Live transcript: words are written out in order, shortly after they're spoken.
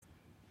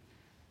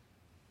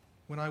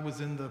When I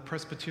was in the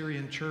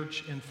Presbyterian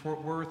Church in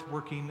Fort Worth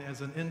working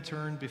as an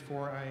intern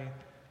before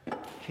I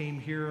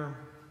came here,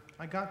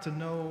 I got to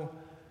know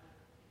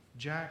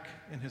Jack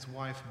and his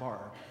wife,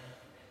 Barb.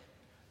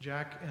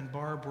 Jack and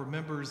Barb were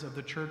members of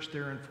the church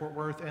there in Fort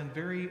Worth and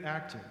very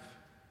active.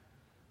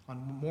 On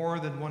more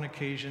than one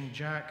occasion,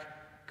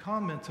 Jack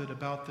commented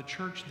about the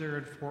church there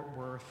in Fort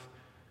Worth,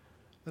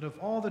 that of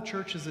all the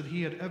churches that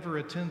he had ever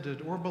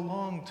attended or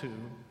belonged to,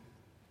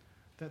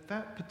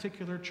 that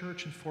particular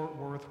church in Fort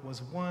Worth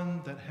was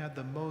one that had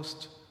the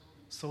most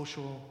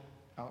social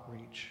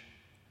outreach.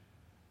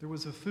 There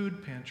was a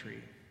food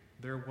pantry.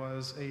 There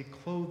was a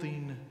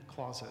clothing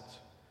closet,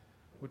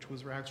 which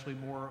was actually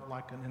more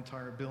like an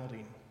entire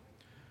building.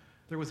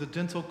 There was a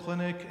dental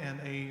clinic and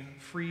a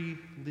free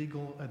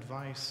legal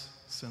advice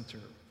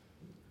center.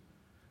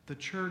 The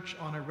church,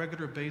 on a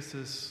regular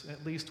basis,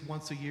 at least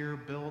once a year,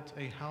 built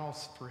a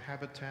house for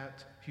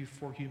Habitat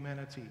for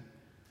Humanity.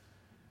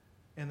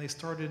 And they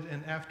started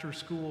an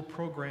after-school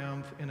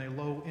program in a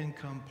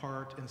low-income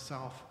part in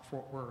South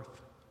Fort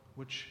Worth,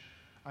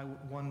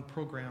 one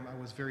program I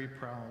was very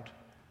proud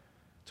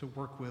to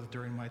work with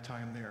during my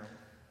time there.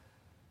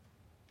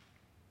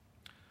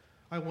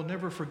 I will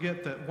never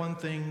forget that one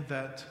thing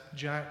that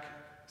Jack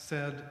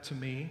said to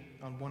me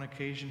on one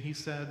occasion. He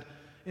said,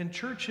 "In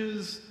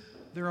churches,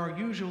 there are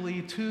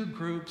usually two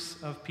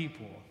groups of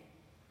people."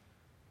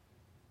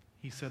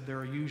 He said there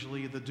are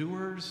usually the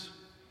doers,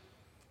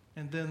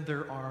 and then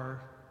there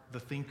are the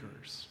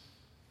thinkers.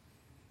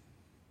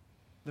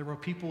 There are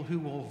people who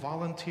will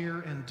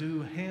volunteer and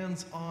do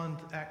hands-on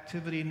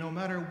activity. No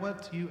matter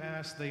what you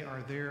ask, they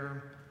are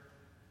there.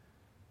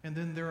 And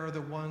then there are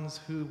the ones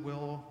who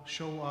will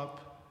show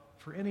up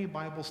for any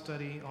Bible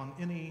study on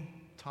any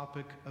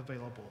topic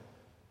available.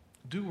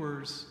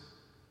 Doers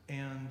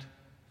and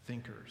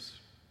thinkers.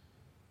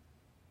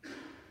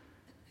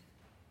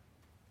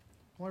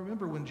 Well, I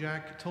remember when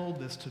Jack told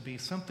this to me,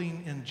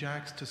 something in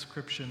Jack's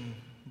description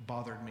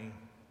bothered me.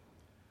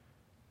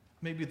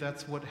 Maybe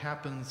that's what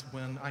happens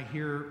when I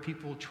hear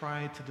people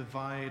try to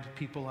divide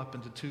people up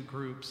into two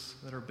groups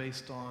that are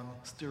based on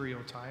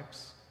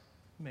stereotypes.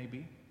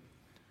 Maybe.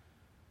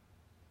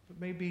 But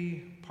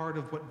maybe part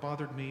of what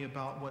bothered me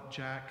about what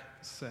Jack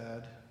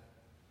said,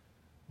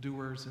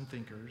 doers and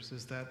thinkers,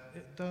 is that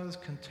it does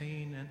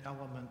contain an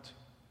element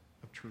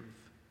of truth.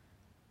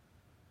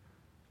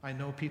 I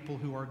know people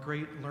who are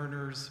great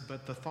learners,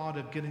 but the thought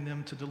of getting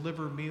them to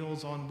deliver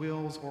meals on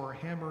wheels or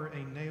hammer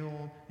a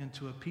nail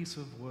into a piece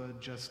of wood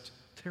just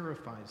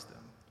terrifies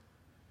them.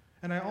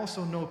 And I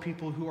also know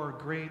people who are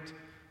great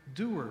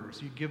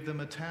doers. You give them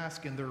a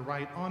task and they're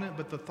right on it,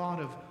 but the thought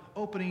of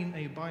opening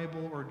a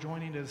Bible or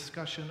joining a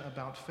discussion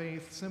about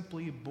faith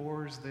simply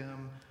bores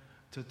them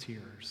to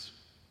tears.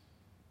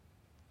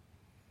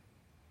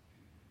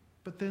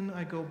 But then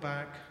I go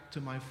back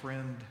to my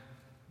friend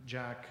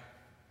Jack.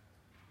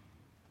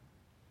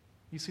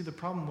 You see, the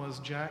problem was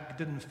Jack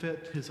didn't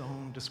fit his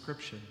own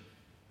description.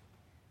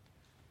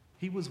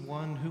 He was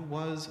one who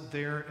was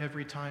there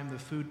every time the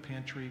food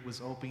pantry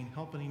was open,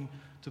 helping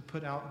to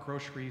put out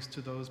groceries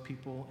to those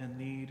people in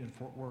need in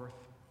Fort Worth.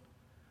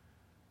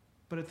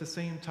 But at the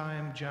same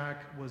time,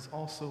 Jack was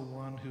also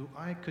one who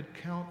I could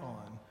count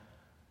on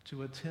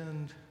to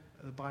attend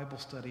the Bible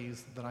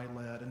studies that I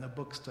led and the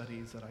book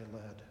studies that I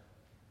led.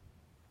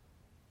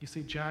 You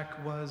see,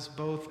 Jack was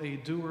both a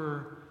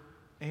doer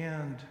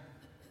and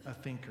a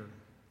thinker.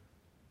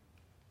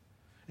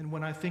 And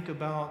when I think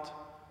about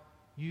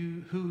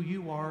who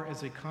you are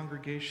as a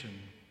congregation,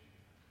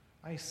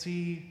 I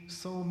see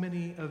so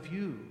many of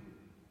you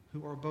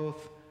who are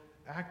both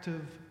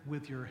active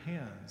with your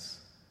hands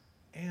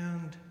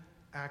and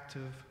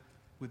active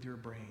with your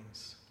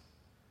brains.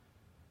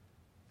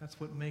 That's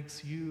what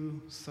makes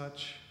you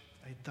such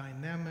a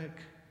dynamic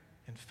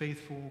and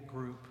faithful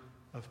group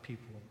of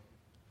people.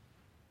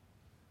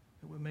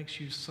 What makes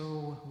you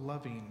so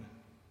loving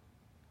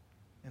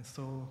and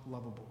so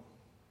lovable.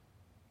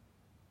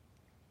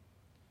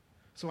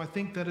 So I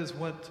think that is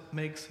what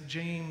makes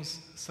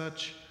James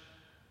such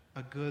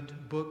a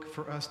good book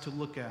for us to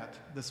look at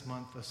this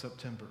month of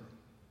September.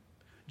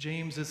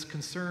 James is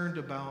concerned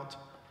about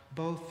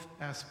both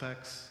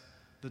aspects,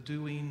 the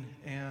doing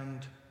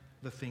and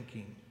the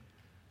thinking.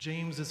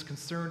 James is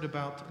concerned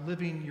about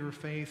living your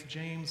faith.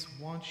 James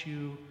wants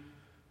you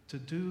to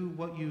do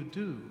what you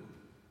do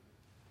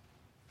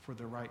for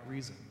the right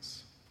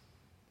reasons.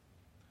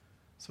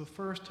 So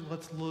first,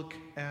 let's look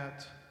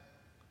at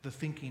the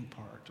thinking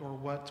part, or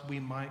what we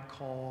might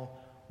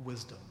call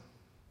wisdom.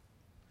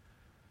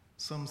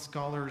 Some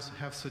scholars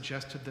have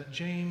suggested that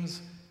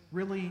James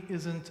really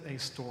isn't a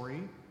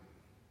story,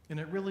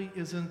 and it really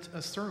isn't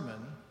a sermon.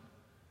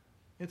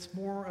 It's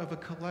more of a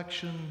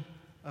collection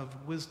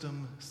of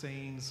wisdom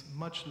sayings,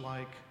 much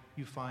like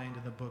you find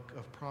in the book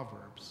of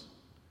Proverbs.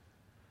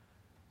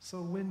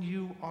 So when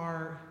you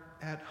are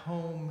at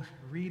home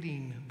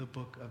reading the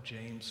book of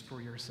James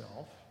for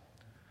yourself,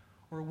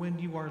 or when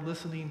you are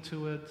listening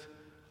to it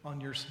on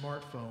your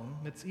smartphone,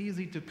 it's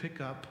easy to pick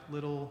up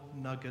little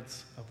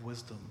nuggets of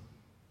wisdom.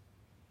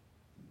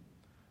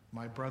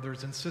 My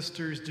brothers and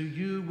sisters, do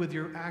you, with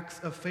your acts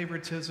of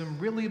favoritism,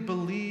 really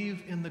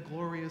believe in the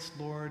glorious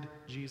Lord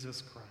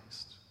Jesus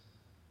Christ?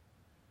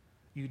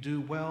 You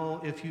do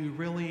well if you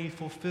really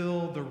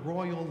fulfill the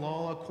royal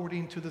law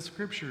according to the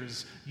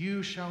Scriptures.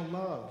 You shall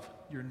love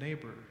your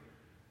neighbor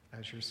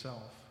as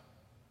yourself.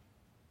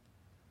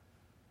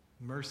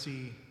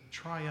 Mercy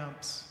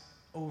triumphs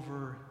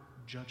over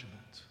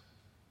judgment.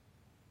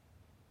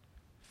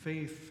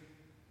 Faith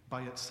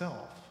by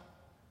itself,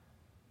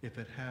 if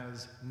it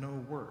has no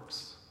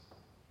works,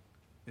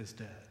 is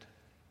dead.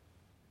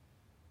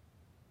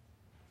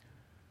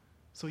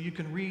 So you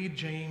can read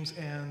James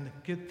and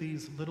get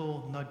these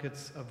little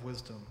nuggets of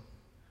wisdom,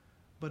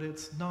 but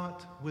it's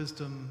not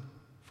wisdom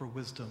for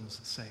wisdom's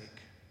sake.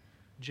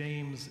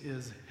 James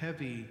is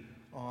heavy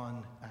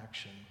on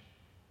action.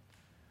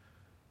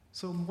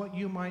 So what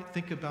you might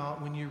think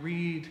about when you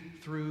read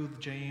through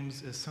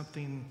James is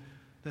something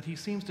that he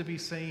seems to be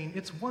saying,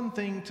 it's one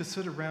thing to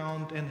sit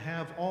around and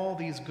have all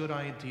these good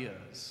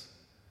ideas,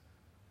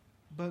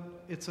 but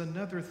it's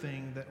another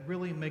thing that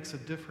really makes a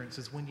difference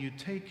is when you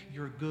take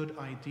your good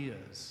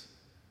ideas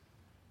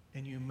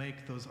and you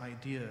make those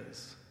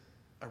ideas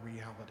a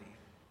reality.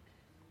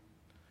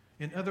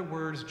 In other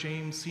words,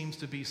 James seems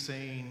to be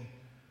saying,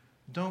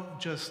 don't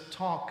just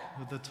talk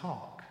the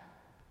talk.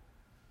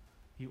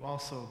 You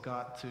also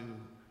got to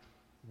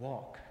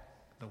walk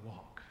the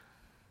walk.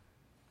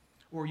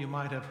 Or you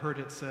might have heard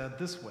it said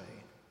this way,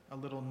 a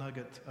little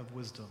nugget of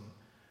wisdom.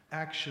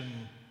 Action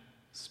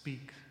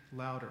speak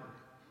louder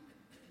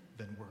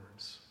than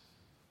words.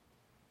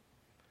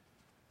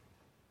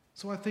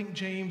 So I think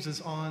James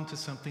is on to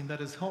something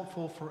that is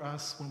helpful for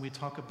us when we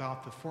talk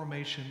about the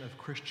formation of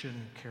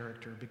Christian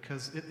character,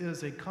 because it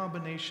is a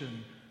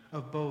combination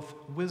of both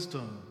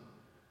wisdom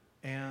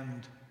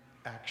and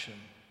action.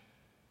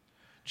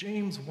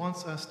 James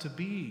wants us to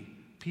be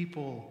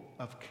people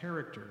of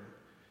character,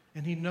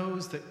 and he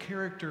knows that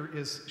character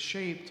is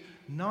shaped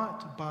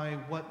not by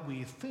what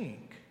we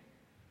think,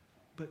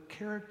 but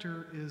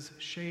character is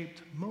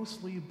shaped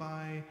mostly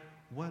by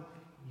what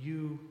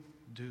you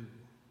do.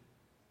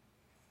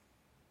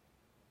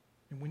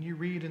 And when you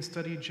read and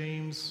study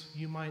James,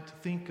 you might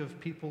think of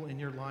people in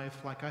your life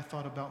like I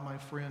thought about my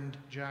friend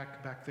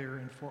Jack back there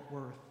in Fort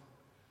Worth.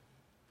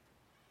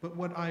 But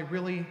what I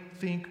really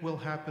think will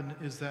happen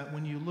is that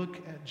when you look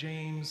at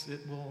James,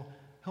 it will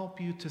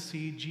help you to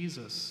see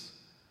Jesus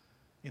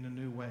in a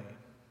new way.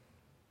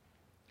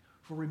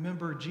 For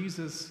remember,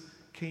 Jesus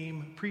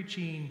came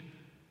preaching,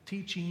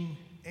 teaching,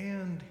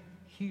 and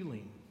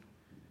healing.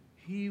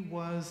 He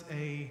was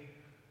a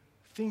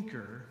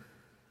thinker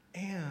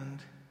and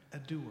a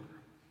doer.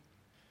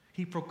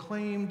 He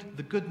proclaimed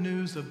the good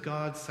news of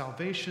God's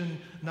salvation,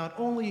 not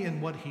only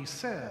in what he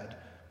said,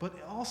 but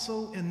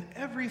also in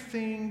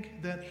everything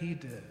that he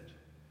did.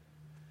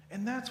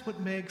 And that's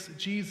what makes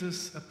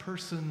Jesus a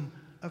person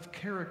of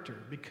character,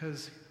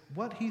 because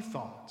what he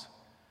thought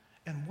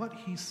and what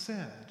he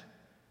said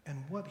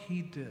and what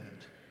he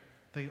did,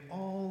 they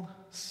all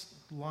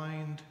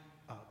lined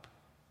up.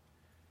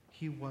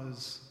 He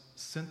was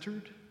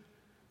centered,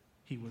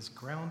 he was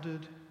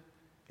grounded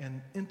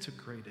and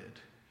integrated.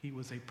 He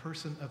was a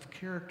person of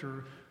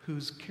character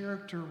whose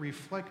character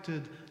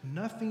reflected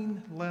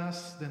nothing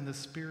less than the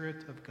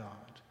Spirit of God.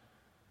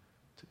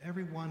 To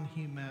everyone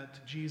he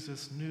met,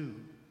 Jesus knew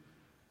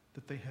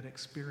that they had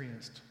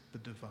experienced the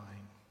divine.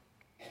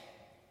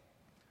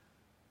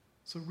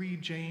 So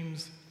read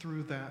James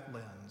through that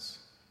lens.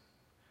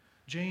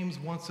 James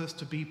wants us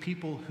to be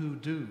people who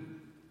do,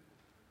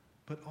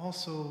 but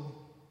also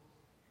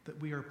that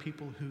we are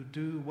people who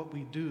do what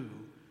we do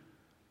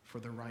for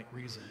the right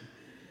reason.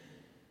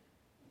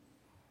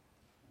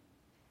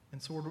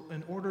 And so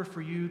in order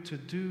for you to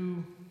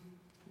do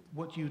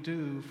what you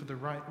do for the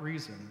right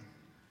reason,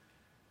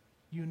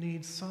 you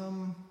need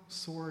some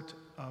sort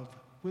of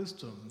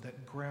wisdom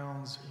that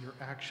grounds your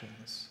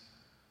actions,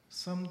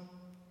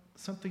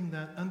 something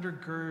that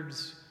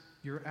undergirds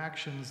your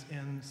actions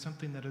in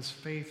something that is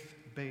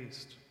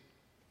faith-based.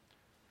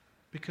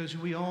 Because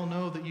we all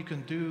know that you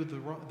can do the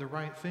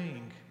right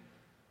thing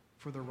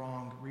for the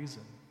wrong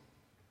reason.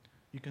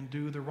 You can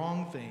do the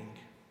wrong thing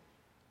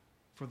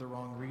for the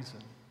wrong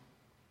reason.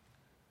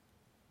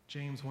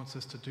 James wants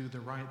us to do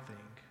the right thing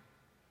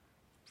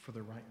for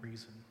the right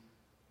reason.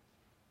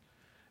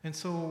 And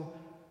so,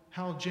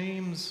 how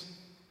James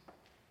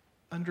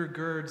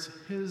undergirds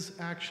his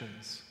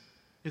actions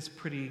is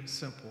pretty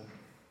simple.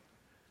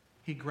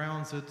 He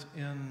grounds it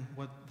in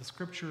what the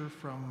scripture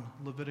from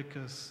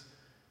Leviticus,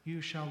 you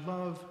shall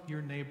love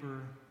your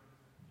neighbor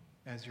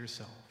as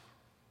yourself.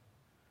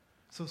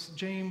 So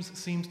James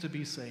seems to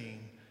be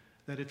saying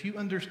that if you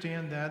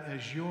understand that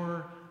as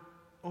your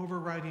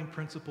overriding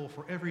principle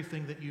for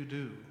everything that you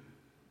do,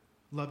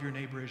 love your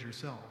neighbor as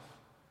yourself,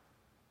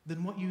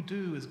 then what you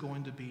do is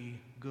going to be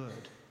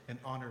good and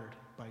honored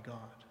by God.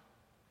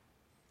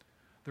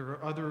 There are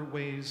other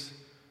ways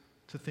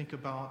to think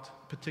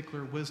about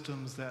particular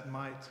wisdoms that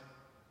might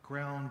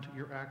ground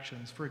your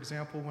actions. For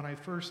example, when I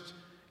first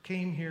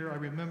came here, I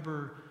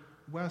remember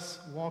Wes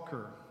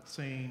Walker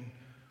saying,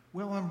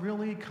 Well, I'm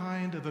really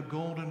kind of a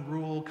golden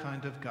rule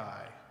kind of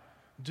guy.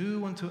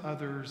 Do unto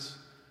others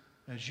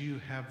as you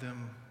have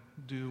them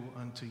do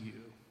unto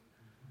you.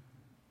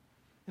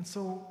 And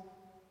so,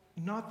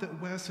 not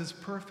that Wes is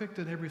perfect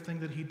in everything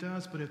that he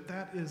does, but if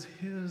that is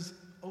his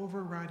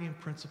overriding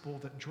principle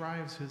that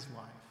drives his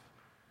life,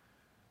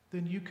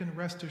 then you can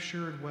rest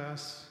assured,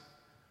 Wes,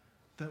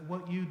 that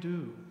what you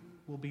do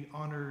will be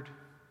honored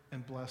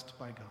and blessed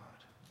by God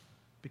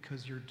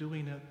because you're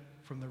doing it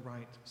from the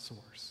right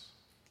source.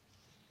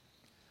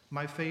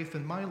 My faith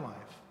and my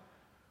life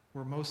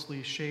were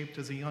mostly shaped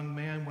as a young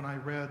man when I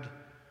read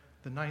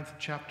the 9th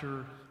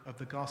chapter of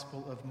the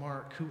Gospel of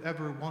Mark.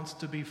 Whoever wants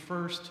to be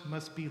first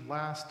must be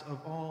last of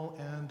all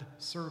and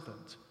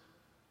servant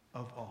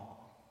of all.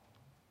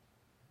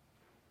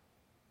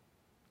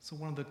 So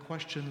one of the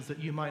questions that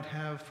you might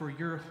have for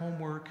your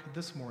homework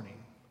this morning,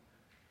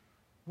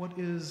 what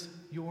is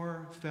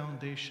your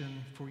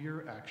foundation for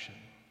your action?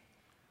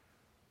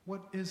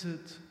 What is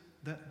it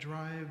that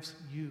drives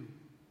you?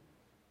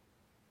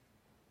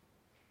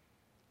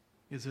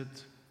 Is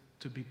it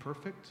to be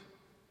perfect?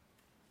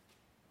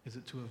 Is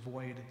it to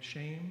avoid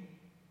shame?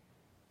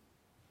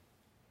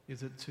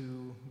 Is it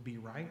to be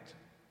right?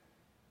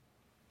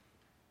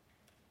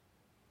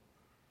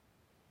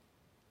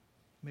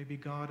 Maybe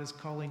God is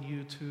calling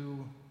you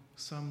to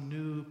some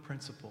new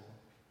principle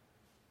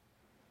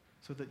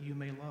so that you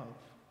may love,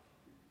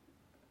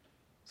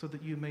 so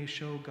that you may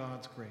show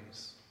God's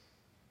grace,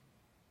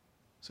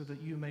 so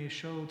that you may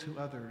show to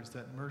others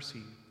that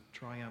mercy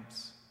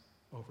triumphs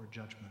over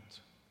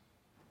judgment.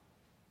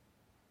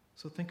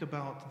 So think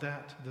about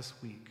that this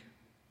week.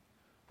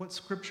 What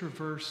scripture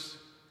verse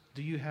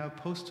do you have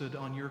posted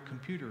on your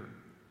computer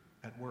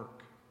at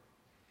work?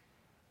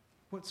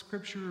 What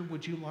scripture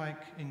would you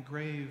like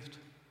engraved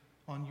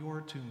on your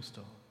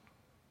tombstone?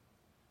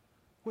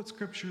 What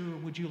scripture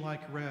would you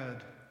like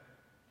read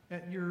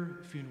at your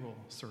funeral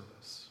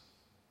service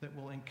that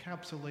will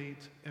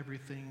encapsulate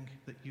everything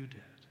that you did?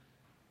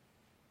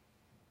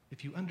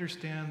 If you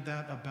understand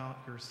that about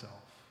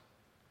yourself,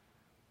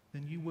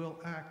 then you will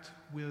act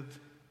with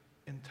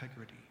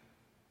integrity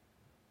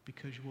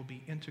because you will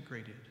be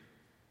integrated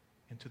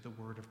into the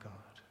Word of God.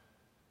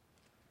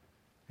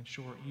 In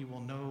short, you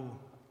will know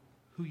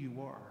who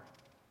you are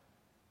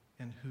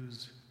and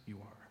whose you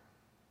are.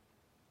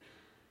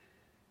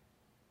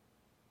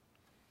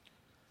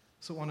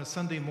 So on a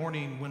Sunday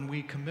morning when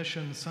we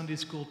commission Sunday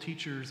school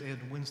teachers and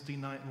Wednesday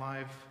Night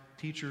Live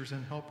teachers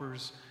and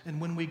helpers, and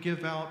when we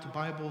give out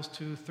Bibles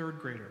to third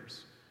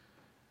graders,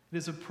 it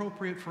is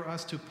appropriate for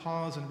us to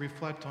pause and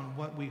reflect on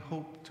what we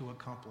hope to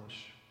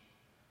accomplish.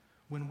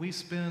 When we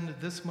spend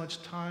this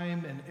much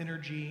time and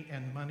energy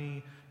and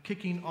money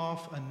kicking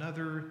off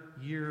another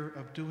year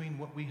of doing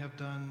what we have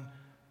done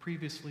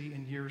previously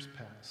in years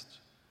past,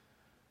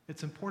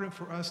 it's important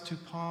for us to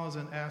pause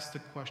and ask the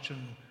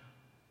question,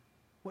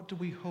 what do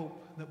we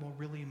hope that will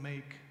really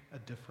make a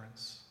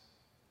difference?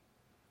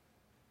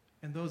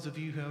 And those of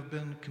you who have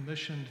been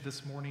commissioned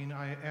this morning,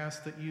 I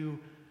ask that you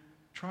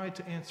try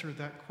to answer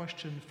that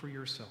question for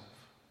yourself.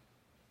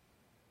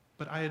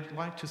 But I'd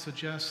like to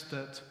suggest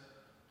that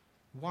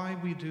why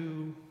we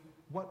do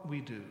what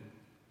we do,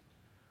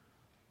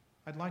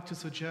 I'd like to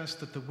suggest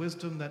that the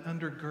wisdom that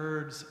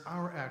undergirds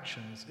our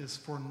actions is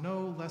for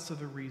no less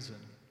of a reason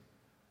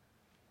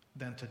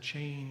than to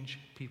change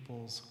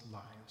people's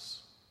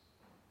lives.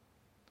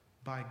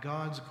 By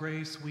God's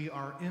grace, we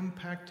are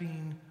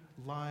impacting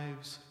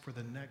lives for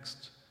the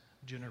next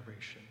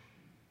generation.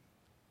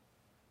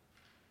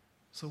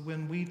 So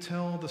when we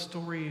tell the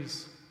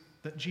stories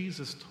that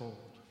Jesus told,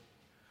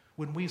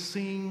 when we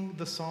sing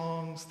the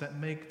songs that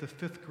make the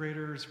fifth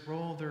graders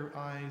roll their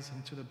eyes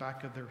into the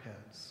back of their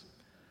heads,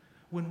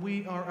 when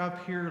we are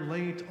up here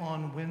late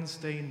on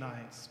Wednesday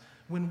nights,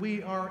 when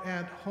we are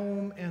at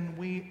home and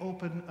we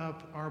open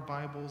up our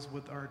Bibles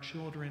with our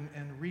children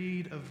and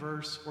read a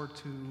verse or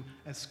two,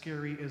 as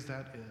scary as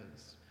that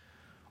is,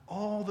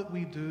 all that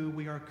we do,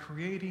 we are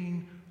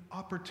creating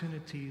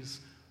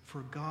opportunities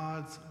for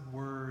God's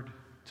word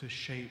to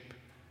shape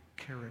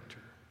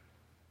character,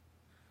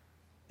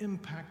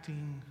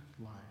 impacting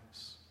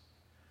lives.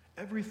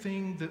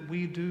 Everything that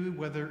we do,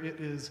 whether it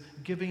is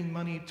giving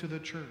money to the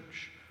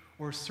church,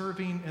 or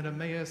serving in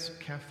Emmaus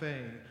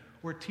Cafe,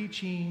 or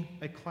teaching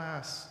a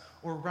class,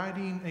 or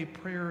writing a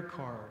prayer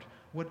card,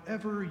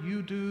 whatever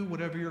you do,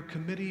 whatever your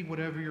committee,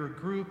 whatever your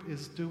group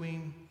is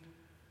doing,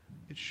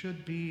 it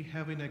should be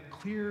having a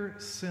clear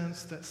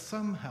sense that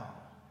somehow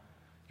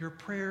your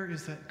prayer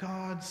is that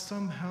God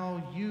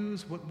somehow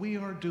use what we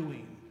are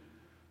doing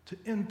to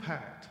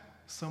impact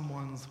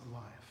someone's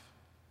life.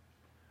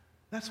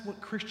 That's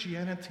what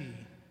Christianity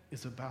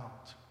is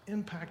about,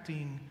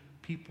 impacting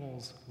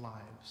people's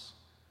lives.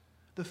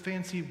 The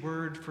fancy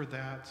word for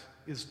that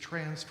is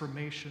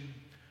transformation.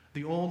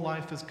 The old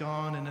life is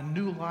gone and a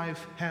new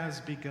life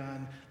has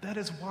begun. That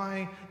is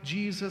why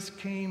Jesus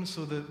came,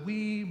 so that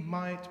we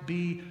might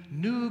be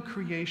new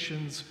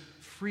creations,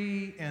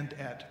 free and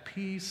at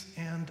peace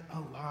and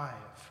alive.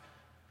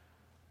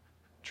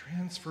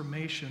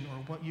 Transformation, or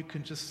what you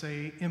can just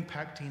say,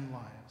 impacting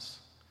lives.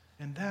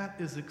 And that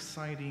is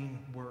exciting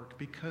work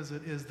because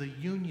it is the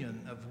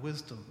union of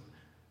wisdom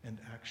and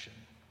action.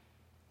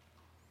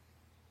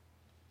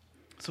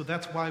 So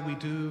that's why we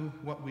do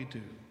what we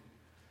do.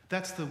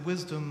 That's the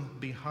wisdom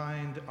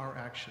behind our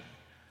action.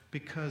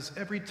 Because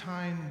every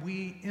time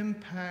we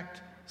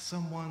impact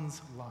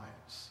someone's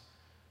lives,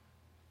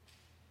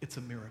 it's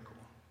a miracle.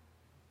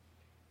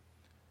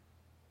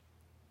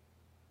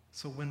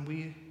 So when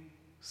we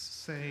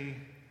say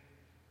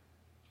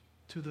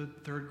to the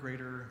third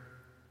grader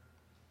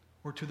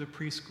or to the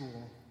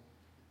preschool,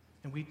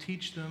 and we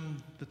teach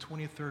them the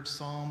 23rd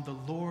Psalm, "The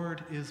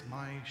Lord is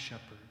my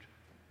shepherd."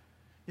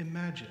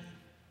 Imagine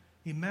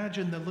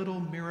the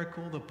little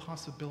miracle, the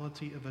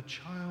possibility of a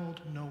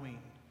child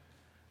knowing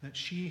that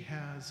she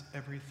has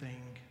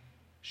everything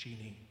she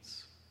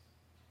needs.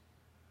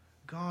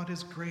 God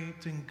is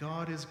great and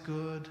God is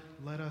good.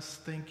 Let us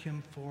thank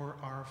him for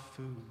our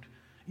food.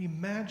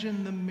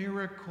 Imagine the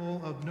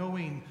miracle of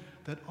knowing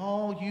that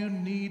all you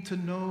need to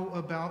know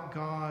about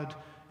God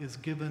is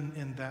given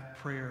in that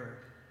prayer,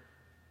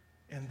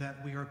 and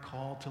that we are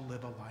called to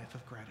live a life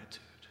of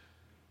gratitude.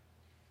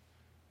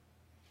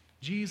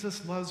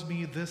 Jesus loves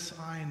me, this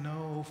I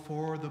know,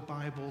 for the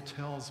Bible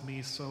tells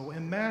me so.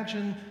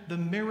 Imagine the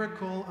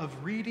miracle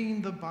of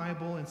reading the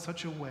Bible in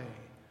such a way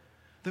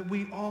that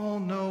we all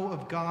know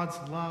of God's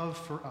love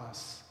for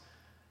us,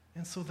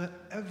 and so that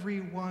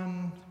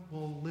everyone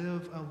will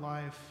live a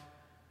life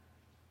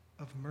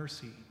of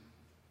mercy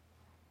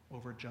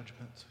over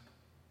judgment.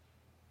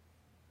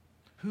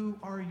 Who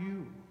are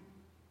you?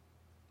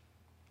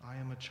 I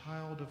am a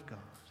child of God.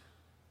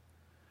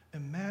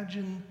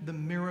 Imagine the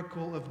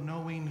miracle of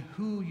knowing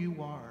who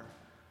you are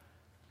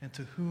and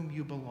to whom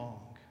you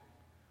belong,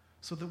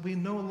 so that we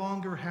no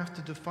longer have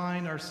to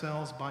define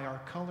ourselves by our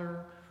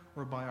color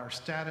or by our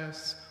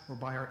status or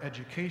by our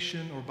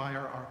education or by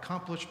our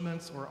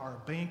accomplishments or our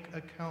bank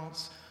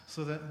accounts,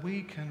 so that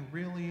we can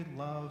really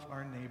love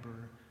our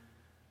neighbor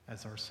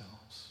as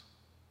ourselves.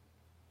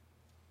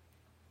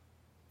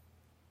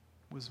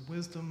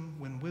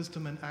 When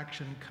wisdom and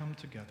action come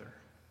together,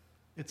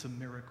 it's a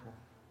miracle.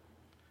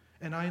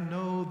 And I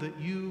know that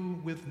you,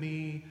 with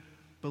me,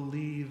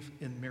 believe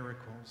in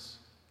miracles,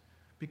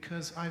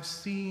 because I've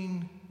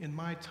seen in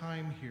my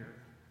time here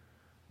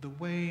the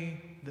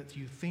way that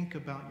you think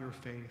about your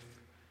faith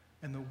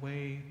and the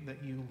way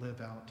that you live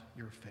out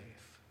your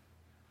faith.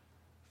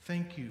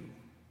 Thank you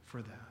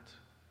for that.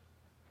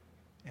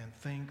 And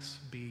thanks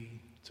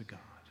be to God.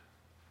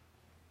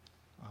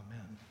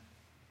 Amen.